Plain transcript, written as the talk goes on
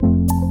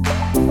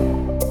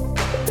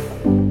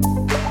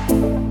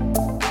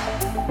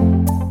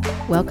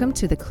Welcome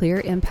to the Clear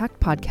Impact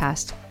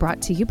Podcast,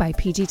 brought to you by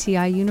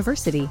PGTI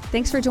University.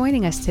 Thanks for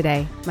joining us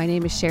today. My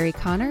name is Sherry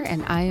Connor,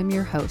 and I am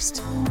your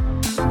host.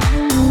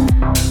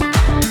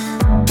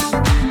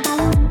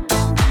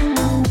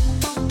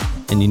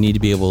 And you need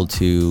to be able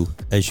to,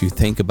 as you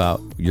think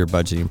about your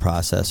budgeting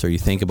process or you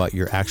think about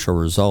your actual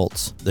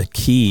results, the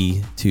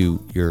key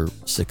to your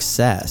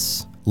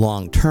success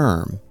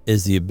long-term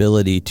is the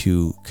ability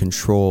to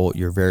control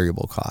your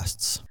variable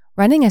costs.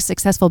 Running a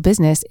successful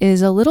business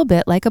is a little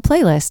bit like a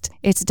playlist.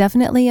 It's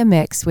definitely a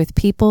mix with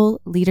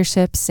people,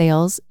 leadership,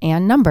 sales,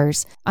 and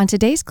numbers. On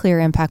today's Clear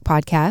Impact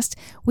Podcast,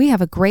 we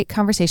have a great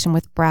conversation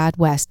with Brad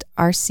West,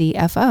 our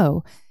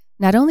CFO.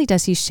 Not only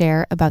does he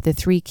share about the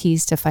 3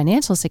 keys to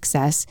financial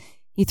success,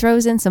 he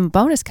throws in some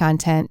bonus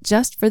content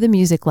just for the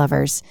music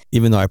lovers.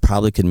 Even though I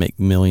probably could make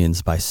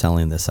millions by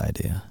selling this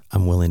idea,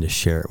 I'm willing to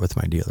share it with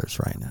my dealers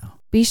right now.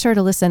 Be sure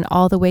to listen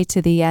all the way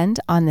to the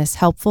end on this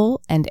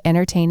helpful and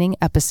entertaining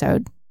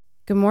episode.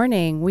 Good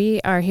morning. We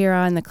are here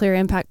on the Clear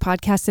Impact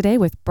Podcast today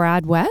with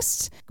Brad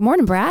West. Good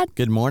morning, Brad.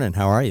 Good morning.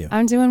 How are you?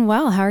 I'm doing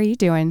well. How are you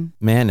doing?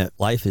 Man,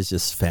 life is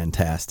just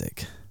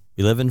fantastic.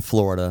 We live in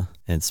Florida,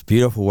 and it's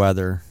beautiful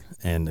weather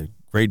and a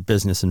great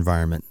business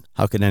environment.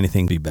 How could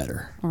anything be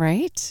better?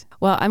 Right.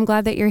 Well, I'm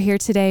glad that you're here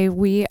today.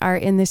 We are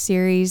in the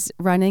series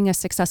Running a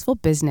Successful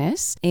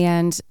Business,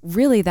 and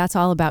really that's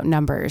all about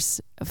numbers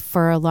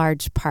for a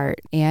large part.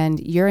 And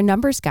you're a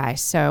numbers guy,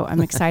 so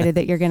I'm excited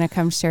that you're going to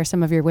come share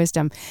some of your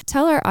wisdom.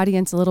 Tell our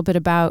audience a little bit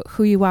about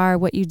who you are,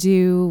 what you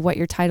do, what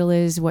your title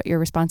is, what your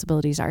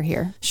responsibilities are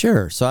here.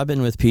 Sure. So I've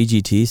been with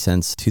PGT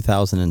since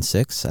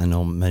 2006. I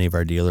know many of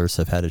our dealers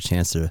have had a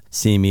chance to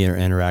see me or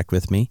interact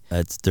with me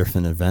at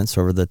different events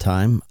over the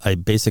time. I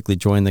basically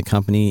joined the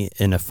company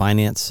in a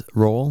finance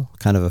role,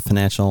 kind of a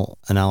financial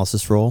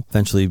analysis role,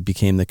 eventually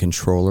became the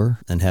controller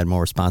and had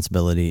more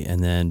responsibility,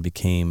 and then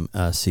became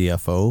a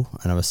CFO.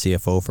 And I was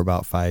CFO for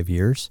about 5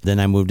 years. Then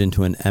I moved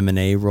into an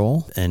M&A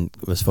role and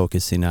was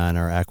focusing on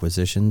our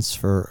acquisitions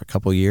for a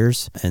couple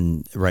years.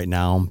 And right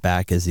now I'm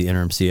back as the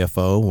interim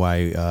CFO.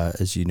 Why,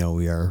 as you know,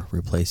 we are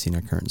replacing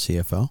our current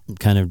CFO. I'm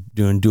kind of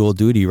doing dual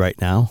duty right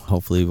now.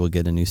 Hopefully we'll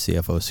get a new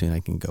CFO soon. I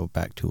can go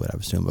back to what I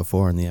was doing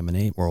before in the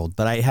M&A world.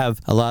 But I have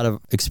a lot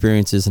of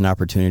experiences and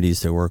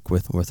opportunities to work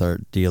with our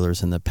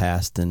dealers in the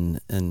past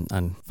and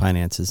on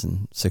finances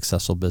and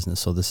successful business.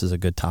 So this is a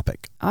good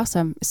topic.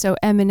 Awesome. So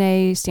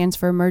M&A stands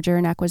for merger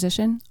and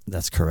acquisition?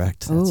 That's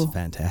correct. That's Ooh.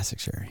 Fantastic,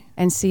 Sherry.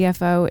 And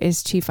CFO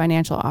is Chief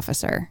Financial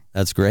Officer.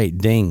 That's great.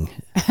 Ding.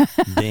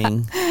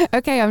 Ding.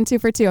 Okay, I'm 2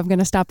 for 2. I'm going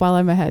to stop while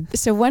I'm ahead.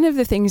 So one of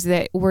the things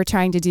that we're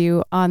trying to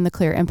do on the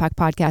Clear Impact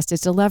Podcast is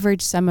to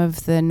leverage some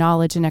of the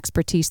knowledge and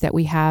expertise that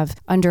we have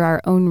under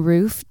our own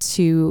roof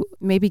to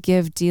maybe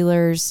give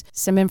dealers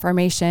some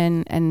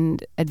information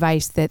and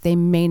advice that they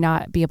may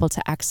not be able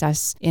to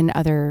access in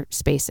other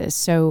spaces.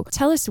 So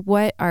tell us,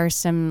 what are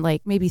some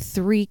maybe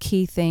 3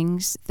 key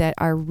things that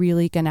are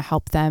really going to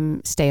help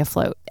them stay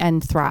afloat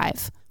and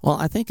thrive? Well,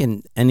 I think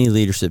in any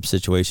leadership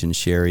situation,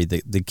 Sherry,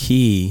 the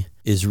key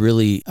is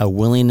really a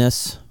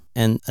willingness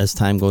and, as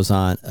time goes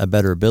on, a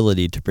better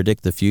ability to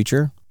predict the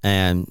future,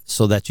 and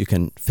so that you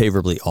can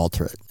favorably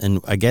alter it. And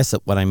I guess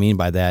what I mean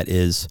by that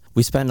is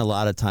we spend a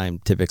lot of time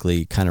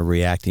typically kind of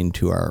reacting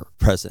to our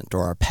present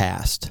or our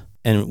past.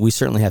 And we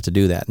certainly have to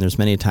do that. And there's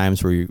many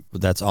times where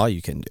that's all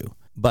you can do.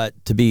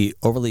 But to be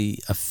overly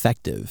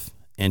effective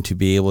and to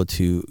be able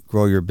to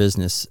grow your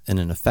business in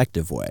an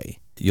effective way,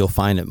 you'll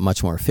find it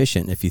much more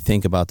efficient if you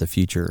think about the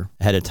future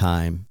ahead of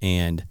time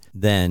and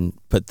then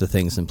put the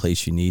things in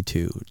place you need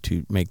to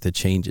make the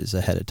changes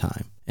ahead of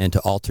time and to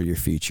alter your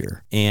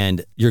future.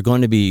 And you're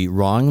going to be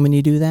wrong when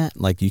you do that.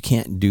 You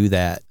can't do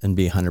that and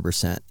be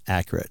 100%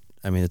 accurate.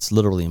 I mean, it's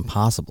literally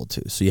impossible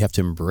to. So you have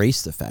to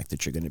embrace the fact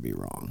that you're going to be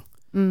wrong.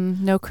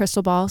 No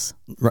crystal balls.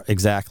 Right,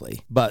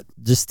 exactly. But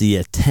just the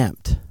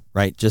attempt,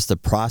 right? Just the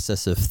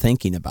process of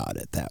thinking about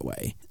it that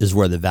way is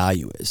where the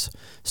value is.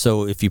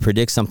 So if you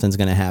predict something's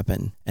going to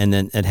happen and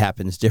then it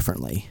happens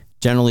differently,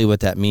 generally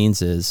what that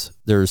means is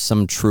there's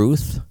some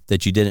truth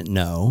that you didn't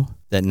know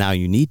that now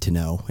you need to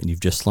know and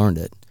you've just learned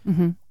it.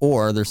 Mm-hmm.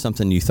 Or there's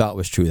something you thought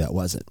was true that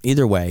wasn't.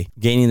 Either way,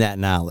 gaining that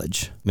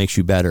knowledge makes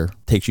you better,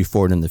 takes you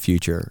forward in the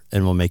future,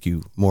 and will make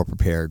you more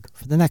prepared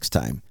for the next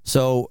time.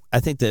 So I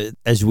think that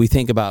as we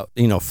think about,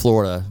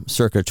 Florida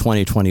circa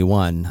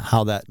 2021,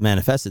 how that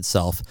manifests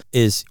itself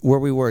is where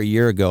we were a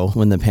year ago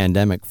when the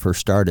pandemic first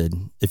started.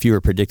 If you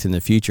were predicting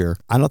the future,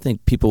 I don't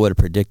think people would have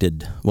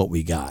predicted what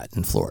we got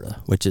in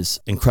Florida, which is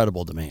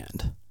incredible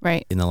demand.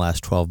 Right. In the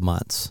last 12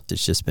 months.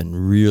 It's just been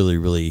really,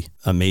 really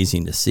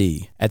amazing to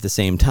see. At the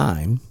same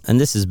time, and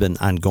this has been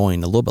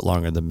ongoing a little bit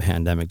longer than the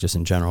pandemic just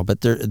in general,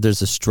 but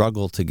there's a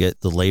struggle to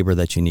get the labor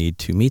that you need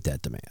to meet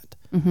that demand.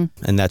 Mm-hmm.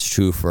 And that's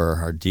true for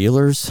our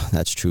dealers.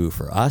 That's true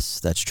for us.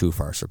 That's true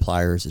for our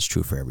suppliers. It's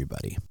true for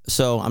everybody.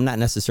 So I'm not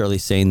necessarily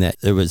saying that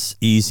it was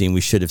easy and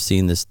we should have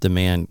seen this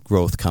demand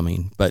growth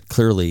coming, but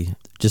clearly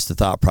just the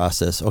thought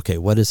process, okay,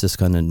 what is this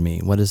going to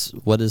mean? What is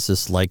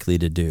this likely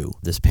to do,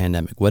 this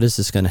pandemic? What is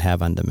this going to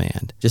have on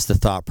demand? Just the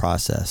thought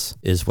process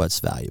is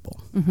what's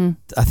valuable. Mm-hmm.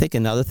 I think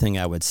another thing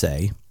I would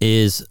say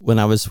is when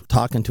I was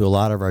talking to a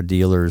lot of our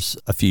dealers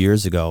a few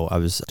years ago, I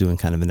was doing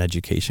kind of an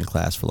education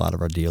class for a lot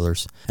of our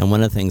dealers. And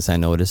one of the things I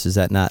noticed is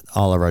that not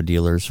all of our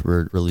dealers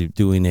were really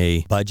doing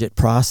a budget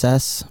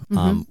process,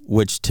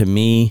 which to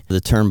me,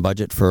 the term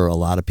budget for a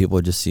lot of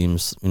people just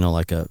seems,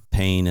 like a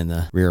pain in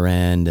the rear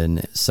end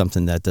and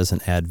something that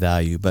doesn't add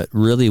value. But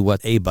really what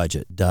a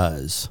budget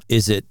does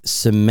is it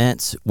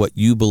cements what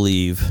you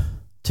believe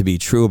to be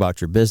true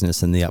about your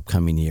business in the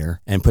upcoming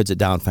year and puts it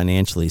down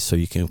financially so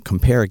you can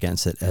compare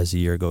against it as the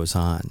year goes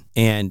on.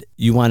 And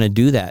you want to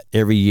do that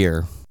every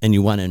year, and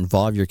you want to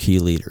involve your key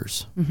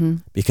leaders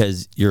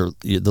because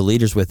the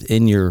leaders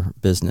within your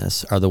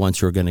business are the ones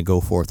who are going to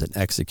go forth and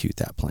execute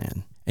that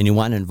plan. And you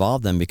want to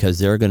involve them because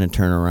they're going to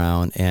turn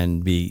around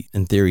and be,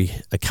 in theory,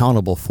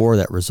 accountable for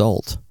that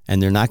result.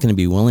 And they're not going to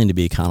be willing to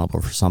be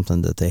accountable for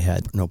something that they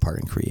had no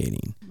part in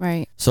creating.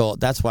 Right. So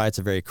that's why it's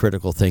a very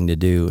critical thing to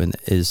do, and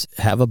is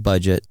have a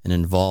budget and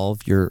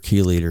involve your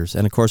key leaders.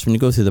 And of course, when you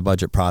go through the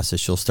budget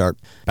process, you'll start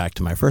back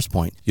to my first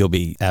point. You'll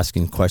be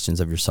asking questions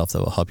of yourself that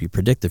will help you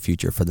predict the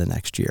future for the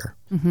next year.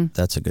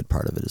 That's a good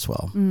part of it as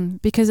well.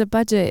 Because a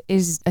budget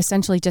is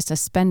essentially just a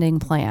spending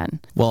plan.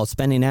 Well, it's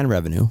spending and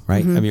revenue,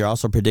 right? I mean, you're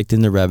also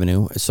predicting the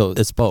revenue. So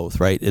it's both,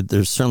 right?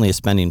 There's certainly a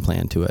spending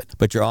plan to it,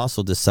 but you're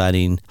also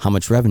deciding how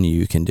much revenue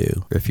you can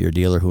do. If you're a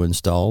dealer who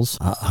installs,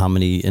 how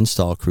many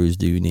install crews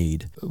do you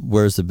need?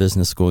 Where's the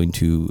business going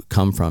to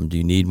come from? Do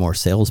you need more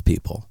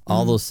salespeople?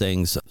 All those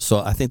things. So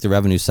I think the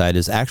revenue side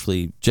is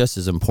actually just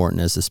as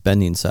important as the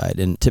spending side.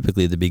 And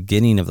typically the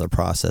beginning of the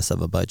process of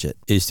a budget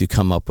is to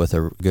come up with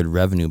a good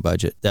revenue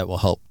budget that will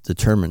help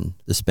determine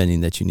the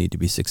spending that you need to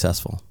be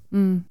successful.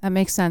 That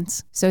makes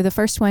sense. So the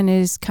first one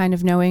is kind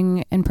of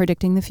knowing and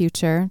predicting the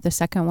future. The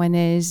second one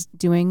is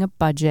doing a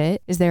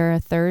budget. Is there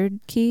a third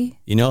key?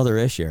 There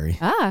is, Sherry.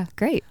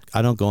 Great.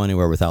 I don't go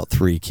anywhere without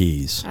 3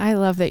 keys. I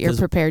love that you're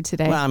prepared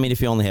today. Well, I mean,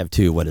 if you only have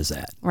 2, what is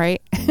that?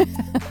 Right.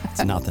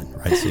 It's nothing,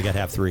 right? So you got to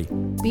have 3.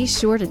 Be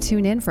sure to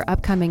tune in for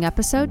upcoming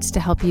episodes to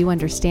help you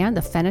understand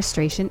the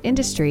fenestration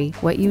industry,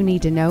 what you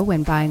need to know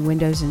when buying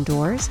windows and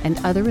doors,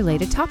 and other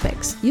related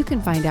topics. You can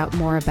find out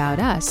more about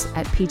us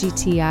at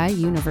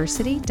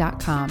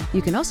pgtiuniversity.com.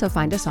 You can also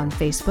find us on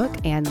Facebook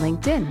and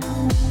LinkedIn.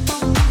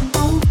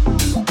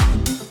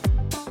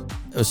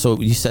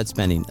 So you said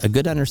spending. A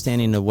good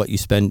understanding of what you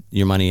spend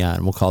your money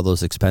on, we'll call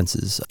those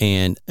expenses.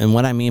 And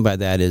what I mean by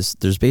that is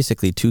there's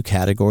basically 2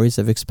 categories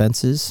of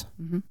expenses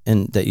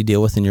and that you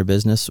deal with in your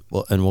business,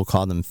 and we'll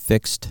call them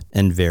fixed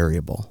and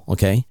variable,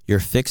 okay? Your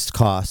fixed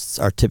costs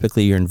are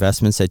typically your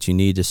investments that you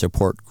need to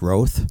support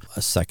growth,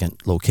 a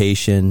second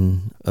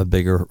location, a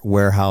bigger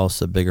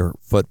warehouse, a bigger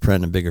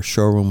footprint, a bigger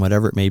showroom,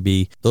 whatever it may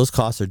be. Those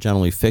costs are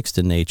generally fixed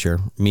in nature,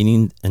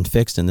 and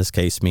fixed in this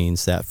case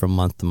means that from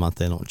month to month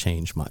they don't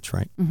change much,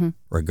 right?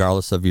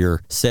 Regardless of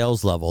your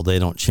sales level, they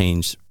don't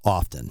change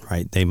often,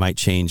 right? They might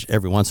change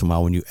every once in a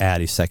while when you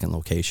add a second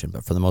location,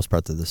 but for the most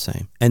part, they're the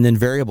same. And then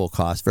variable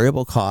costs.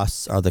 Variable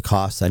costs are the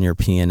costs on your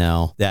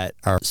P&L that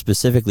are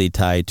specifically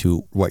tied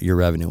to what your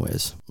revenue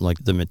is,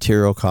 like the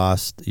material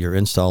cost, your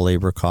install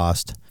labor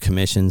cost,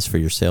 commissions for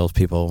your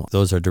salespeople.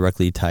 Those are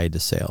directly tied to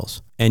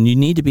sales. And you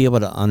need to be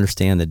able to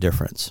understand the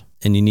difference.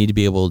 And you need to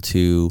be able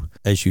to,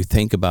 as you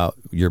think about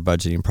your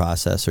budgeting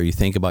process or you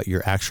think about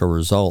your actual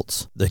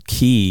results, the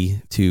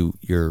key to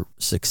your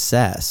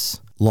success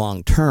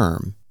long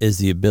term is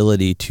the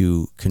ability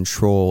to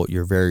control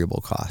your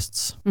variable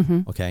costs.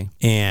 Okay.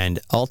 And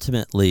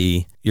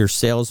ultimately, your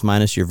sales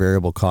minus your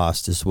variable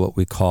cost is what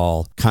we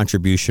call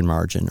contribution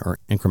margin or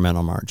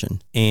incremental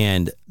margin.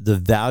 And the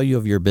value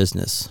of your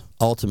business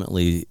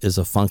ultimately is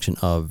a function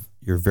of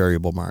your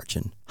variable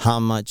margin.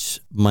 How much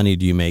money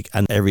do you make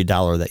on every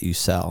dollar that you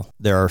sell?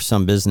 There are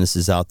some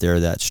businesses out there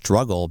that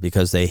struggle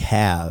because they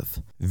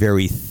have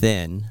very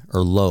thin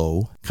or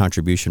low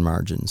contribution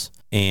margins.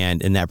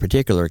 And in that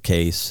particular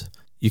case,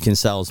 you can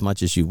sell as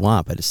much as you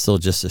want, but it's still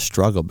just a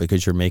struggle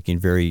because you're making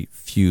very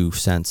few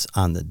cents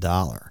on the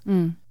dollar.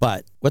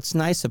 But what's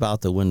nice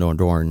about the window and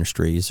door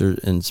industries,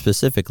 and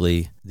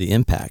specifically the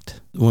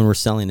impact, when we're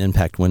selling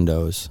impact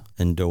windows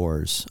and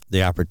doors,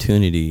 the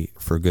opportunity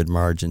for good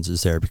margins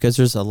is there because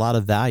there's a lot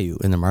of value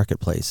in the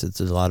marketplace.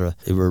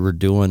 We're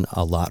doing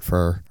a lot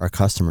for our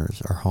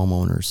customers, our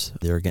homeowners.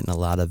 They're getting a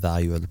lot of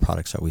value of the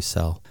products that we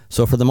sell.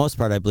 So for the most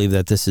part, I believe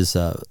that this is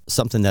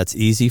something that's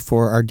easy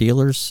for our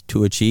dealers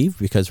to achieve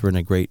because we're in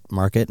a great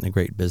market and a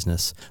great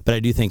business. But I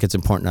do think it's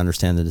important to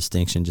understand the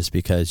distinction just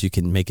because you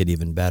can make it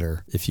even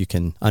better if you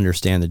can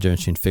understand the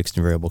difference between fixed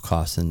and variable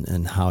costs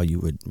and how you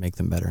would make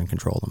them better and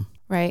control them.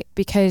 Right.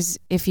 Because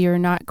if you're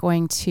not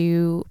going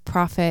to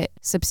profit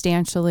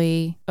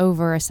substantially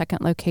over a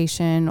second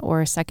location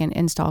or a second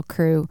install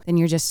crew, then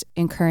you're just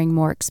incurring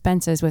more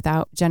expenses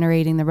without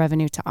generating the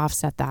revenue to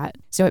offset that.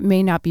 So it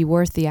may not be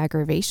worth the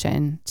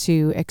aggravation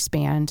to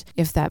expand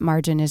if that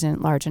margin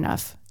isn't large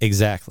enough.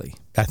 Exactly.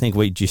 I think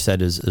what you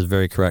said is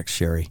very correct,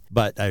 Sherry.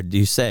 But I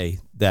do say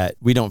that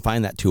we don't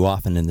find that too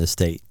often in this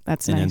state.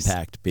 That's in nice.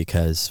 Impact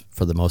because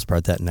for the most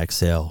part, that next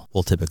sale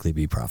will typically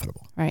be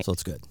profitable. Right. So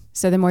it's good.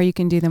 So the more you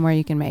can do, the more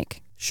you can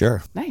make.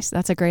 Sure. Nice.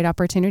 That's a great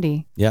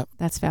opportunity. Yep.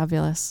 That's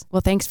fabulous.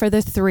 Well, thanks for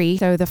the 3.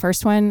 So the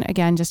first one,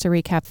 again, just to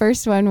recap,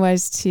 first one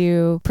was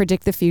to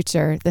predict the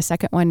future. The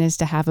second one is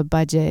to have a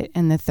budget.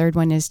 And the third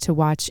one is to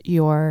watch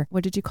your,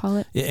 what did you call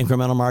it? Yeah,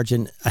 incremental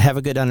margin. I have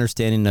a good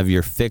understanding of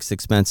your fixed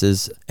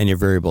expenses and your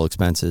variable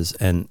expenses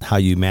and how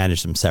you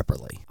manage them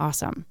separately.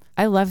 Awesome.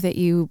 I love that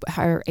you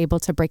are able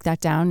to break that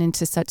down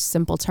into such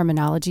simple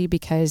terminology,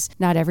 because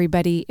not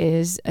everybody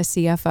is a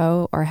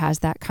CFO or has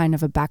that kind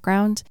of a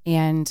background.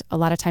 And a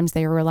lot of times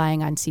they are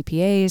relying on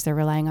CPAs, they're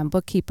relying on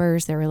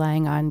bookkeepers, they're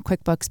relying on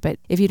QuickBooks. But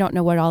if you don't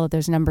know what all of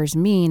those numbers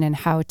mean and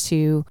how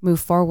to move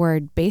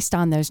forward based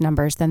on those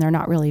numbers, then they're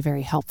not really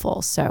very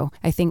helpful. So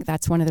I think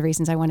that's one of the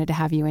reasons I wanted to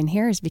have you in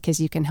here, is because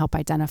you can help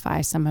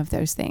identify some of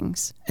those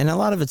things. And a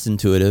lot of it's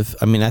intuitive.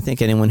 I mean, I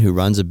think anyone who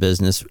runs a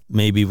business,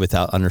 maybe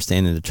without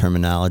understanding the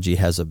terminology,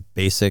 has a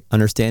basic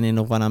understanding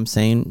of what I'm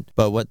saying.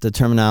 But what the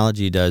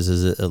terminology does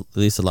is it at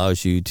least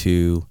allows you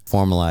to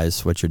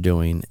formalize what you're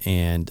doing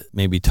and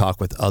maybe talk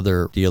with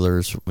other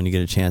dealers when you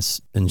get a chance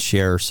and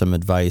share some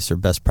advice or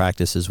best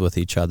practices with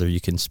each other.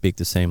 You can speak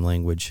the same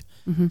language.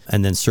 Mm-hmm.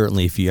 And then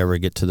certainly if you ever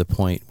get to the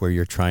point where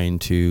you're trying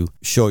to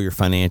show your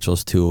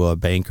financials to a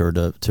banker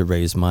to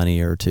raise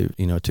money or to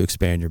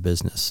expand your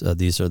business,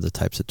 these are the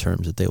types of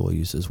terms that they will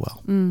use as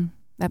well.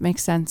 That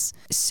makes sense.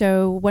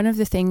 So one of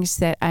the things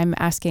that I'm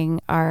asking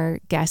our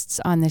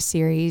guests on this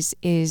series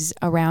is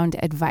around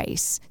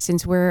advice.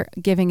 Since we're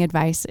giving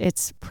advice,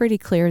 it's pretty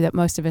clear that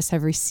most of us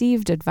have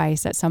received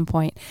advice at some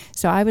point.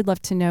 So I would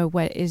love to know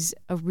what is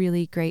a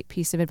really great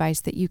piece of advice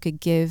that you could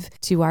give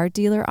to our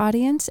dealer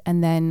audience,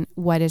 and then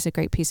what is a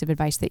great piece of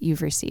advice that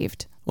you've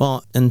received?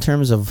 Well, in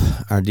terms of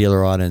our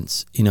dealer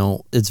audience,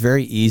 it's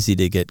very easy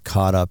to get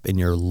caught up in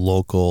your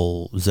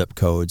local zip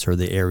codes or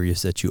the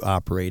areas that you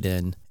operate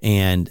in.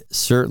 And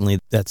certainly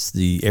that's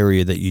the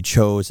area that you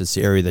chose. It's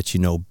the area that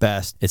you know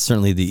best. It's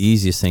certainly the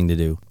easiest thing to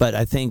do. But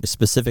I think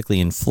specifically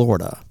in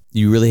Florida,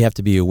 you really have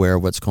to be aware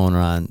of what's going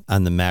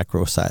on the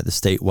macro side, the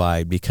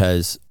statewide,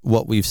 because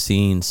what we've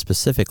seen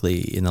specifically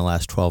in the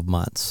last 12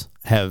 months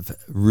have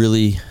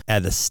really,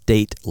 at a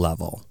state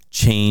level,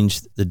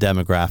 changed the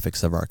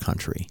demographics of our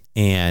country.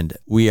 And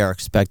we are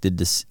expected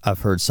to, I've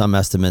heard some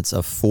estimates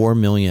of 4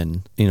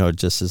 million,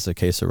 just as a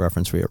case of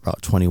reference, we are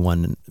about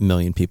 21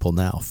 million people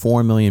now.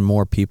 4 million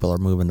more people are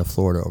moving to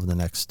Florida over the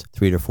next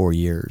 3 to 4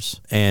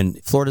 years.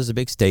 And Florida's a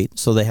big state,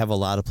 so they have a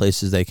lot of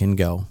places they can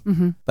go.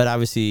 Mm-hmm. But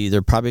obviously,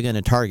 they're probably going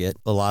to target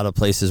a lot of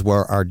places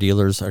where our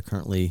dealers are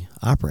currently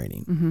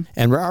operating. Mm-hmm.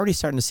 And we're already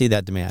starting to see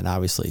that demand,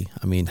 obviously.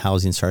 I mean,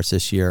 housing starts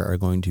this year are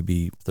going to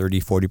be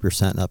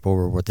 30-40% up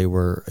over what they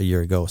were a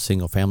year ago,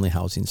 single-family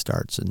housing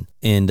starts.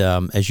 And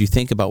as you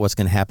think about what's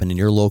going to happen in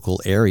your local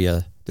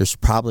area, there's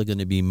probably going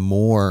to be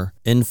more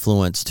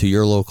influence to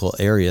your local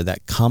area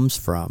that comes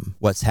from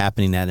what's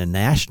happening at a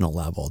national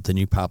level than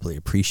you probably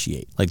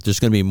appreciate. Like,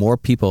 there's going to be more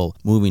people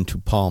moving to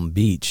Palm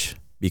Beach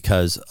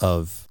because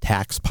of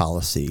tax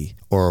policy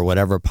or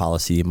whatever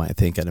policy you might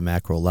think at a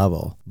macro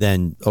level,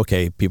 then,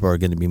 okay, people are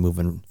going to be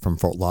moving from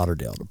Fort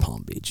Lauderdale to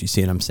Palm Beach. You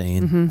see what I'm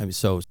saying? Mm-hmm. I mean,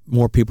 so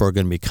more people are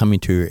going to be coming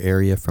to your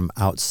area from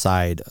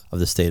outside of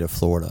the state of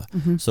Florida.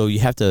 Mm-hmm. So you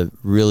have to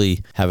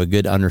really have a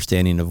good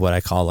understanding of what I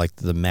call like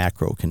the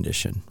macro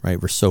condition,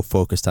 right? We're so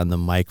focused on the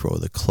micro,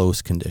 the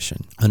close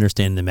condition.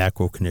 Understanding the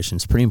macro condition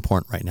is pretty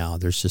important right now.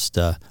 There's just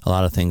a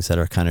lot of things that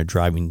are kind of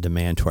driving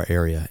demand to our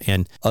area.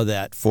 And of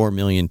that 4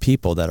 million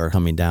people that are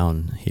coming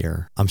down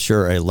here, I'm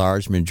sure a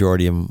large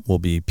majority of them will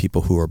be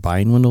people who are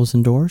buying windows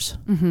and doors.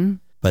 Mm-hmm.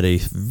 But a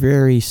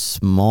very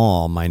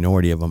small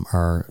minority of them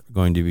are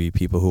going to be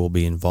people who will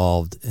be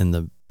involved in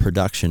the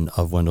production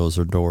of windows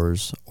or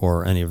doors,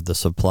 or any of the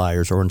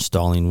suppliers, or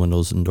installing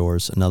windows and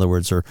doors. In other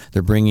words,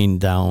 they're bringing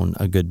down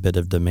a good bit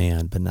of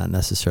demand, but not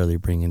necessarily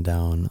bringing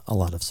down a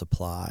lot of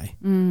supply.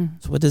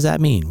 So what does that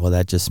mean? Well,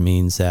 that just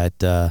means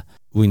that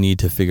we need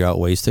to figure out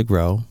ways to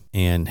grow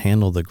and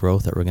handle the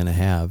growth that we're going to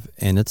have.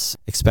 And it's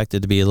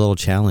expected to be a little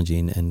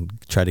challenging, and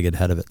try to get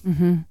ahead of it.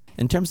 Mm-hmm.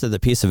 In terms of the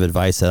piece of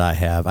advice that I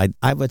have,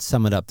 I would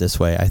sum it up this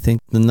way. I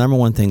think the number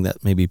one thing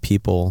that maybe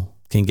people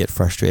can get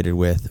frustrated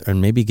with, or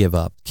maybe give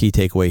up, key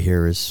takeaway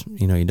here is,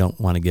 you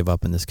don't want to give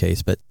up in this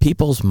case, but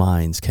people's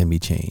minds can be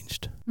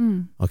changed.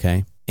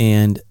 Okay?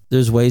 And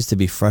there's ways to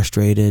be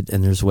frustrated,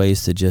 and there's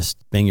ways to just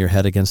bang your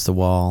head against the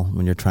wall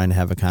when you're trying to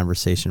have a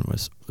conversation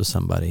with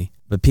somebody.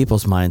 But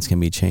people's minds can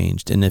be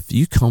changed. And if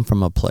you come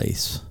from a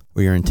place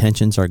where your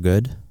intentions are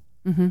good,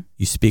 mm-hmm.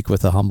 you speak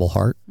with a humble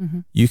heart, mm-hmm.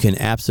 you can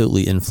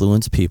absolutely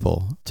influence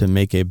people to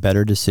make a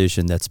better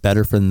decision that's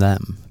better for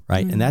them,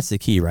 right? Mm-hmm. And that's the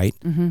key, right?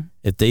 Mm-hmm.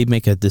 If they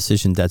make a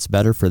decision that's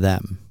better for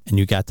them, and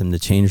you got them to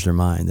change their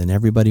mind, then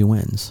everybody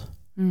wins.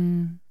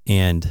 Mm.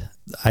 And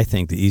I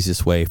think the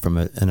easiest way from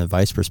an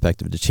advice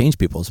perspective to change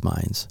people's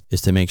minds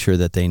is to make sure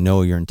that they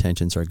know your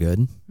intentions are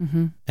good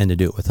and to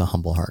do it with a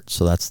humble heart.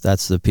 So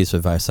that's the piece of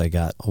advice I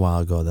got a while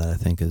ago that I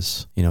think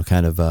is,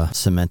 kind of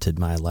cemented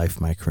my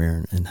life, my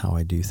career, and how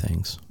I do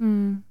things.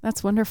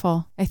 That's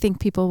wonderful. I think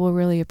people will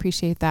really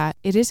appreciate that.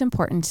 It is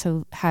important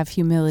to have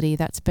humility.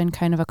 That's been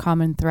kind of a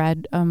common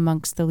thread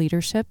amongst the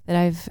leadership that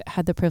I've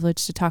had the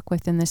privilege to talk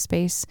with in this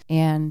space.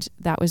 And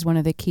that was one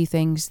of the key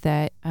things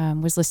that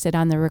was listed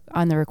on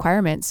the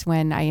requirements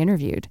when I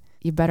interviewed.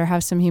 You better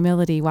have some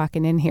humility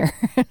walking in here.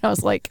 I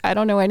was like, I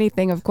don't know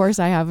anything. Of course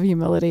I have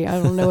humility. I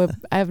don't know.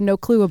 I have no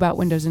clue about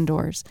windows and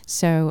doors.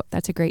 So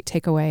that's a great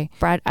takeaway.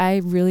 Brad,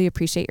 I really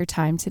appreciate your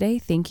time today.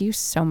 Thank you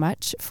so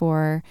much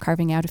for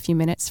carving out a few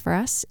minutes for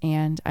us.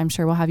 And I'm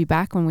sure we'll have you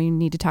back when we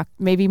need to talk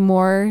maybe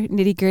more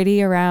nitty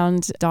gritty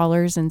around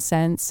dollars and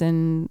cents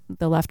and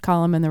the left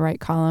column and the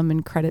right column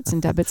and credits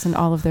and debits and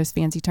all of those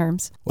fancy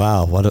terms.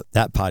 Wow.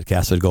 That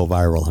podcast would go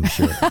viral, I'm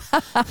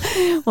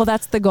sure. Well,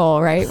 that's the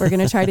goal, right? We're going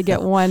to try to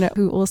get one.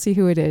 We'll see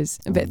who it is.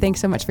 But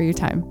thanks so much for your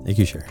time. Thank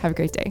you, Sherry. Have a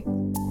great day.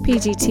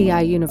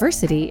 PGTI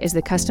University is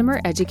the customer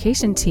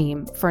education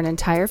team for an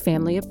entire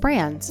family of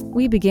brands.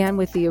 We began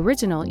with the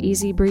original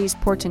Easy Breeze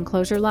porch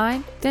enclosure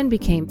line, then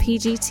became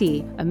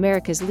PGT,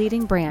 America's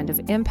leading brand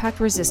of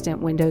impact-resistant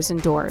windows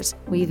and doors.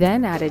 We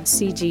then added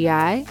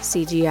CGI,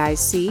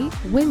 CGIC,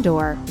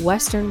 Windor,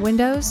 Western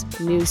Windows,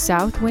 New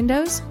South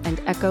Windows,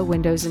 and Echo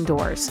Windows and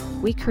Doors.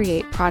 We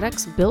create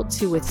products built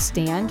to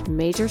withstand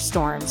major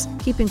storms,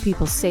 keeping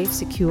people safe,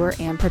 secure,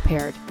 and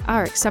prepared.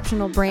 Our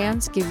exceptional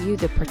brands give you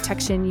the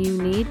protection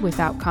you need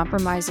without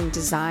compromising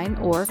design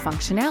or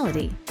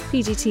functionality.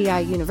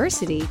 PGTI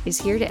University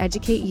is here to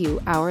educate you,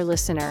 our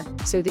listener,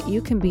 so that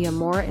you can be a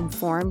more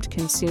informed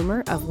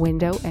consumer of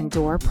window and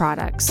door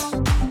products.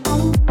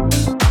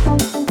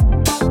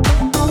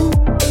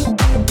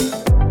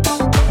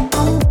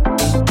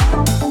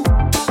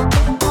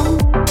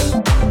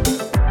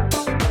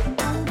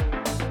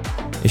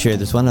 Hey, Sherry,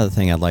 there's one other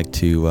thing I'd like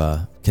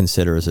to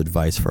consider as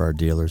advice for our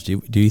dealers. Do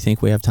you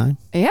think we have time?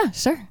 Yeah,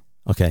 sure.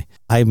 Okay.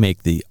 I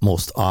make the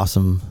most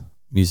awesome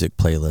music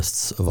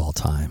playlists of all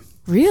time.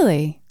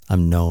 Really?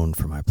 I'm known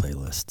for my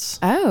playlists.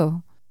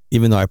 Oh.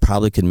 Even though I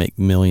probably could make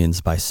millions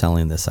by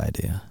selling this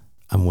idea,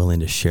 I'm willing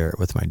to share it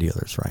with my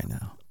dealers right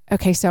now.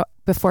 Okay, so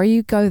before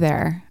you go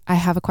there, I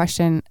have a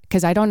question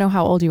because I don't know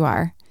how old you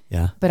are.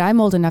 Yeah. But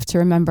I'm old enough to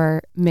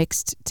remember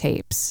mixed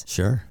tapes.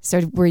 Sure.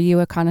 So were you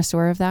a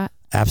connoisseur of that?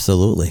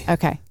 Absolutely.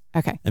 Okay.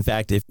 In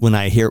fact, when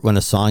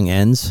a song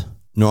ends,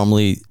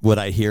 normally what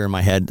I hear in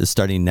my head is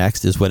starting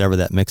next is whatever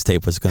that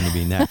mixtape was going to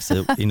be next.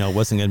 It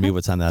wasn't going to be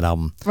what's on that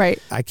album.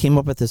 Right. I came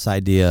up with this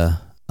idea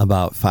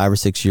about 5 or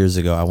 6 years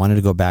ago. I wanted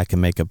to go back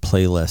and make a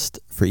playlist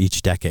for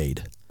each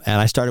decade.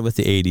 And I started with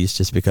the 80s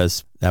just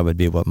because that would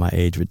be what my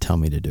age would tell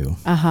me to do.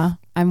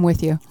 I'm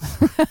with you.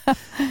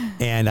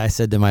 And I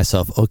said to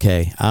myself,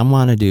 okay, I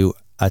want to do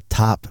a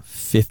top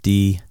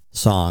 50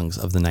 songs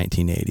of the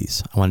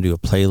 1980s. I want to do a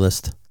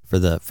playlist for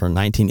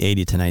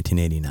 1980 to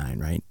 1989,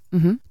 right?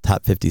 Mm-hmm.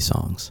 Top 50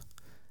 songs.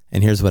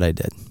 And here's what I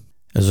did.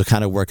 It was a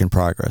kind of work in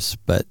progress,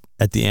 but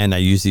at the end, I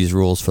used these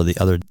rules for the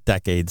other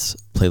decades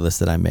playlist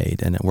that I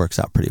made, and it works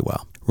out pretty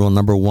well. Rule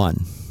number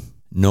 1,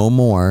 no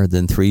more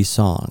than 3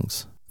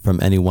 songs from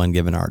any one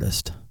given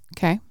artist.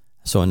 Okay.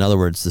 So in other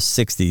words, the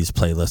 60s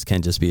playlist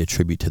can't just be a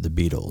tribute to the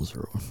Beatles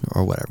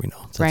or whatever,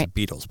 So right.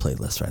 It's a Beatles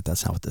playlist, right?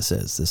 That's not what this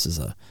is.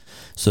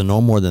 So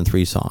no more than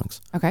 3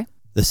 songs. Okay.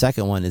 The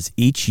second one is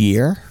each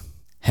year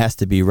has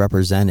to be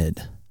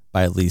represented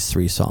by at least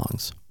 3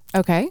 songs.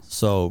 Okay.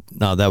 So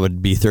now that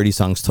would be 30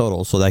 songs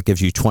total. So that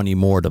gives you 20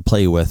 more to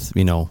play with,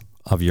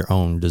 of your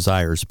own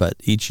desires. But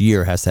each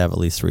year has to have at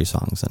least 3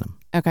 songs in them.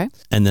 Okay.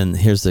 And then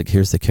here's the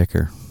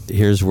kicker.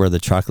 Here's where the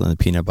chocolate and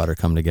the peanut butter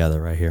come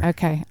together right here.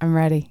 Okay. I'm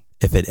ready.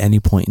 If at any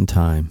point in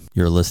time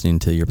you're listening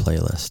to your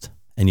playlist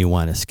and you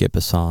want to skip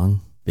a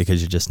song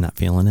because you're just not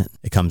feeling it,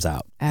 it comes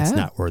out. Oh. It's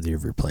not worthy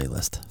of your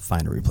playlist.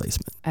 Find a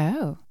replacement.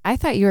 Oh, I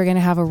thought you were going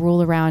to have a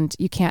rule around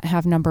you can't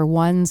have number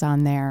ones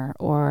on there,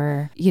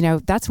 or,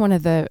 that's one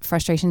of the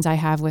frustrations I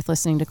have with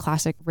listening to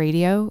classic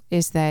radio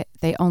is that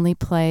they only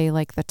play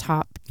like the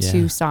top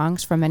 2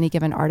 songs from any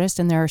given artist.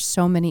 And there are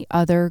so many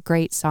other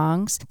great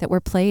songs that were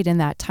played in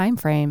that time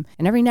frame.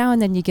 And every now and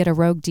then you get a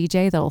rogue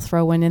DJ that'll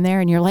throw one in there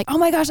and you're like, oh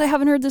my gosh, I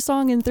haven't heard this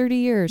song in 30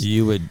 years.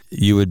 You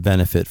would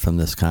benefit from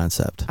this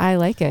concept. I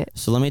like it.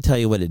 So let me tell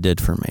you what it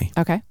did for me.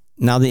 Okay.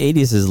 Now, the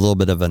 80s is a little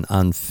bit of an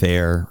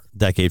unfair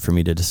decade for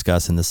me to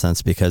discuss in the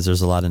sense because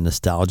there's a lot of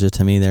nostalgia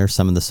to me there.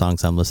 Some of the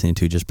songs I'm listening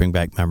to just bring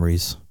back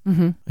memories,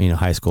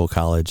 high school,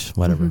 college,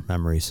 whatever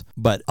memories.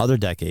 But other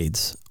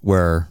decades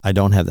where I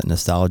don't have that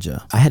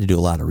nostalgia, I had to do a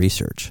lot of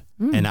research.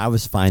 And I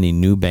was finding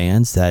new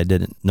bands that I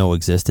didn't know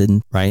existed,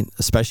 right?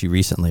 Especially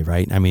recently,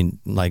 right? I mean,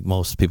 like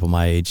most people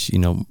my age,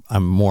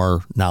 I'm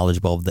more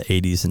knowledgeable of the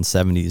 80s and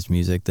 70s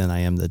music than I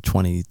am the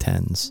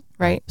 2010s.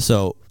 Right.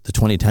 So the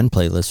 2010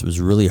 playlist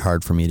was really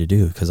hard for me to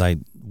do because I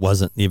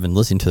wasn't even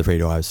listening to the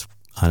radio. I was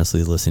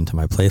honestly listening to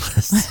my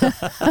playlist.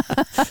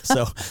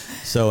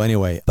 So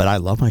anyway, but I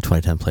love my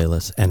 2010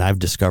 playlist, and I've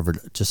discovered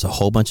just a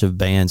whole bunch of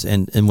bands.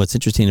 And what's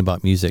interesting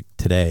about music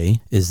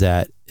today is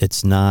that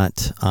it's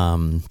not,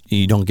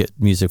 you don't get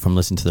music from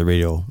listening to the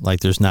radio. Like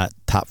there's not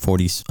top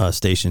 40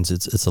 stations.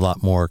 It's a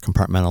lot more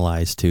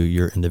compartmentalized to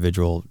your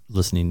individual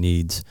listening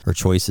needs or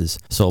choices.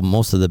 So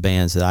most of the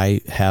bands that I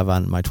have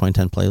on my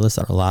 2010 playlist,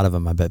 a lot of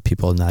them I bet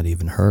people have not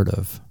even heard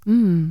of.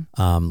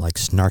 Like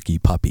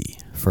Snarky Puppy,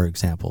 for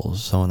example.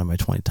 So one of my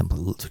 2010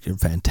 playlist,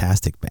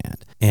 fantastic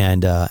band.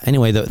 And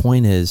anyway, the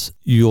point is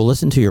you'll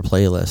listen to your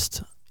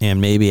playlist,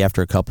 and maybe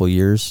after a couple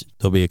years,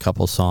 there'll be a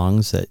couple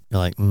songs that you're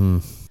like,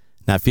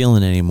 not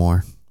feeling it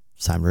anymore.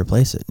 It's time to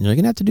replace it. And you're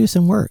going to have to do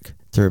some work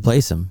to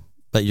replace them,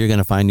 but you're going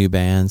to find new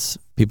bands,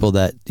 people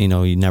that,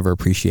 you never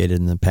appreciated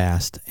in the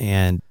past.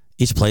 And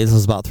each playlist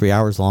is about 3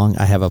 hours long.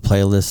 I have a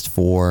playlist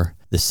for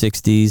the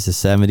 60s, the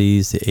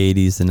 70s, the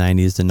 80s, the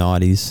 90s, the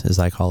noughties, as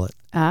I call it.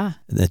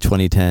 The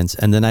 2010s.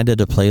 And then I did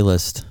a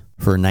playlist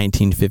for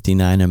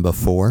 1959 and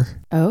before.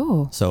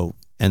 Oh. So,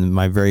 and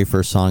my very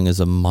first song is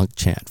a monk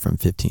chant from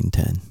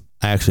 1510.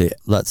 I actually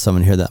let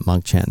someone hear that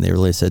monk chant, and they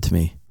really said to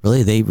me,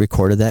 "Really? They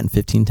recorded that in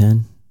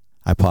 1510?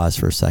 I paused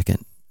for a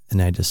second,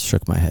 and I just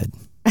shook my head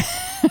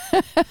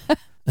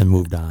and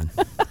moved on.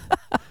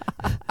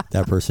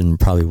 That person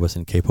probably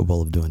wasn't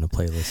capable of doing a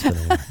playlist. But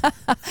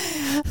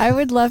anyway. I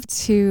would love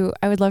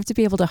to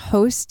be able to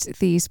host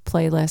these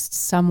playlists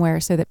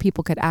somewhere so that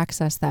people could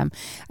access them.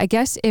 I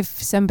guess if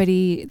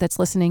somebody that's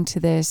listening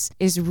to this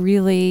is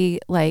really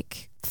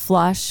like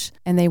flush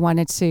and they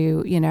wanted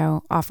to,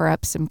 offer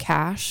up some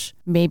cash,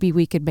 maybe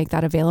we could make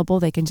that available.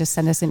 They can just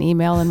send us an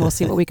email and we'll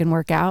see what we can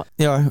work out.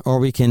 Yeah, or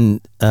we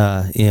can,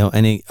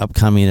 any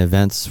upcoming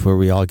events where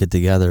we all get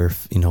together,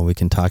 we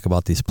can talk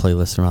about these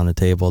playlists around the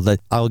table.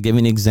 I'll give you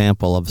an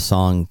example of a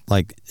song.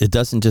 Like, it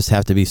doesn't just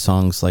have to be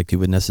songs like you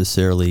would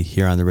necessarily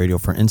hear on the radio.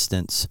 For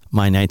instance,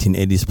 my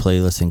 1980s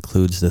playlist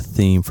includes the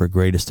theme for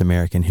Greatest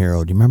American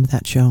Hero. Do you remember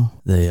that show?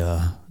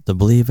 The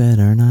Believe It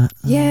or Not?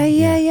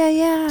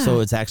 Yeah. So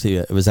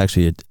it was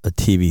actually a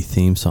TV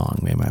theme song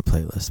made my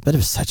playlist, but it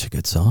was such a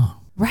good song.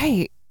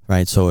 Right.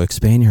 So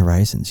expand your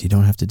horizons. You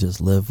don't have to just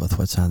live with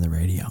what's on the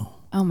radio.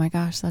 Oh my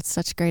gosh, that's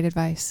such great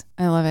advice.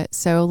 I love it.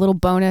 So a little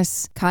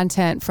bonus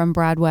content from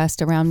Brad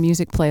West around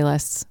music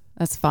playlists.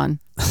 That's fun.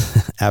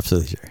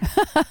 Absolutely, sure.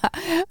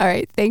 All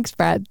right. Thanks,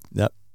 Brad. Yep.